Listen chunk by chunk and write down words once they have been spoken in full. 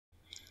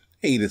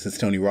Hey, this is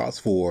Tony Ross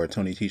for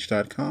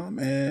TonyTeach.com,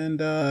 and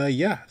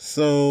yeah,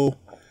 so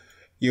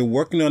you're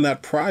working on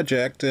that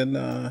project, and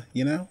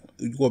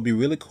what would be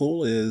really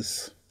cool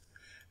is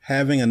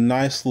having a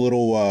nice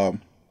little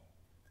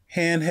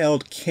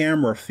handheld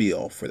camera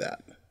feel for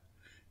that.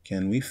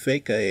 Can we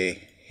fake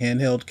a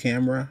handheld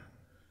camera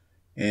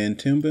in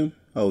Toon Boom?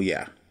 Oh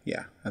yeah,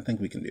 I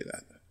think we can do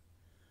that.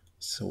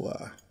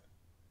 So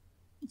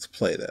let's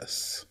play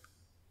this.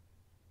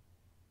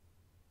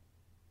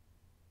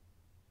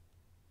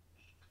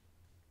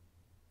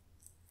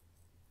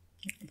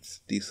 Let's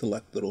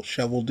deselect little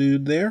shovel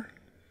dude there.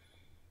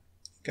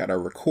 Got our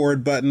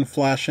record button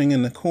flashing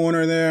in the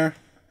corner there.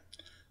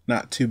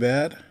 Not too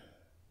bad.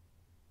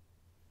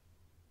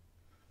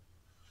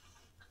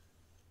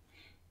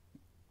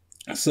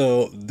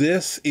 So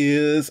this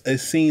is a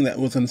scene that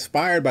was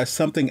inspired by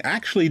something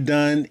actually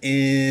done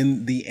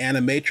in the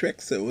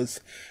Animatrix. It was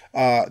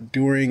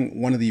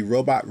during one of the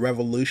Robot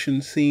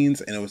Revolution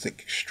scenes, and it was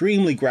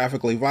extremely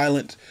graphically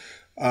violent.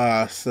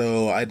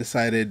 So I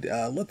decided,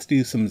 let's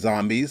do some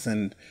zombies.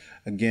 And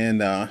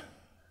again,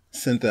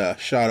 sent a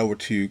shot over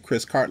to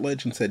Chris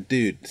Cartledge and said,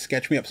 dude,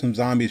 sketch me up some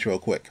zombies real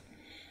quick.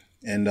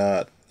 And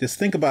just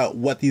think about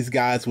what these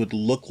guys would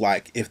look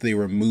like if they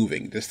were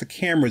moving. Just the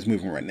camera's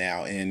moving right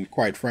now, and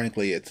quite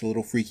frankly, it's a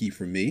little freaky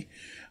for me.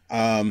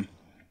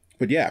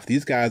 But yeah, if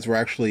these guys were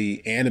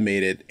actually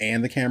animated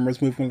and the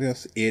camera's moving like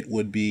this, it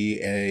would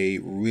be a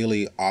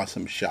really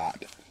awesome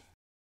shot.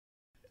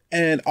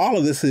 And all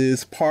of this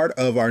is part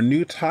of our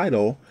new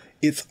title,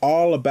 It's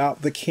All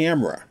About the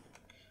Camera.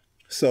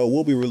 So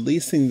we'll be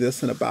releasing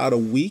this in about a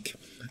week,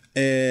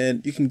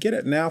 and you can get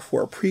it now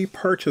for a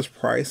pre-purchase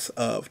price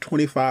of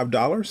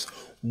 $25.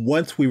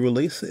 Once we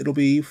release, it'll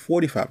be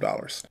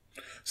 $45.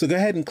 So go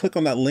ahead and click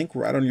on that link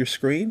right on your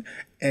screen,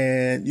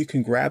 and you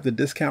can grab the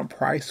discount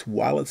price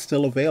while it's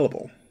still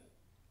available.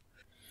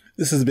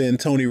 This has been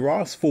Tony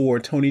Ross for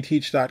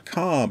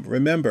TonyTeach.com.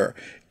 Remember,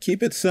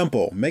 keep it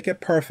simple, make it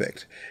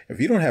perfect. If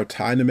you don't have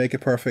time to make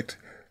it perfect,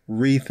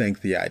 rethink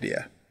the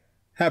idea.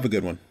 Have a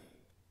good one.